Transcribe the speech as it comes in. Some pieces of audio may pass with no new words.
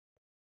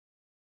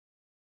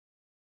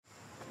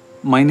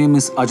My name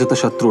is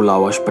Ajatashatru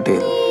Lavash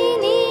Patel,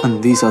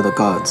 and these are the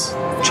cards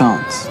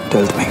chance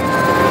dealt me.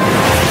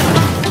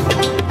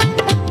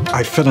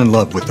 I fell in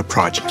love with the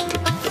project.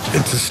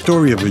 It's a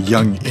story of a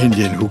young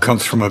Indian who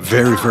comes from a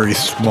very, very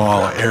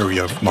small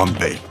area of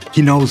Mumbai.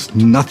 He knows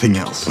nothing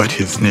else but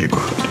his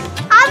neighborhood.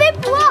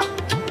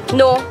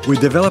 No. We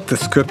developed the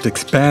script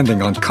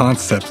expanding on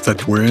concepts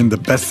that were in the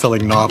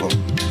best-selling novel.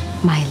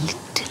 My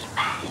little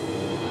man.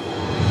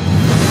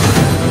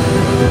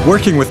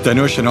 Working with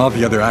Danush and all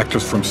the other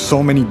actors from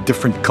so many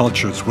different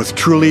cultures was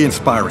truly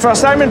inspiring.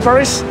 First time in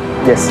Paris?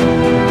 Yes.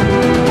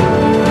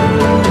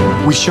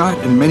 We shot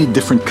in many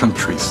different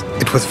countries.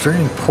 It was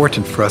very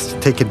important for us to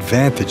take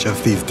advantage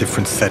of these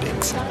different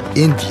settings.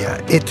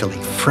 India, Italy,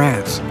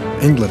 France,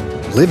 England,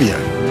 Libya.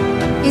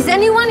 Is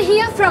anyone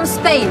here from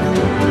Spain?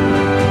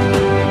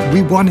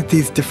 We wanted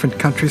these different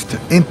countries to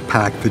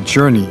impact the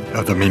journey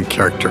of the main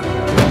character.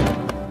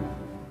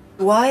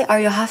 Why are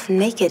you half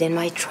naked in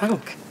my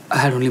trunk? I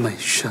had only my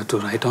shirt to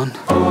write on.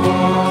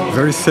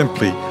 Very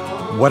simply,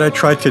 what I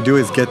tried to do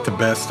is get the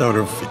best out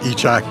of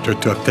each actor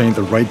to obtain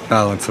the right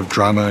balance of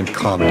drama and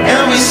comedy.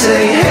 And we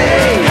say,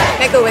 hey!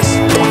 Make a wish.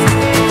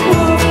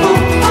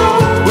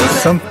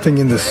 Something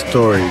in the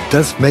story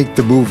does make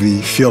the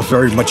movie feel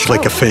very much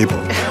like a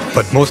fable.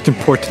 But most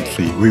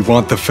importantly, we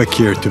want the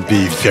Fakir to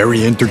be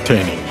very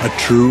entertaining, a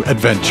true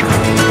adventure.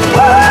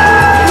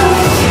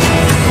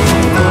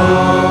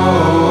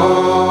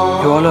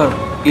 You all are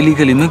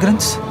illegal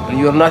immigrants?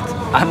 You're not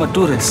I'm a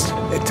tourist.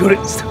 a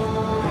tourist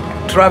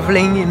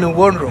traveling in a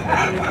war room.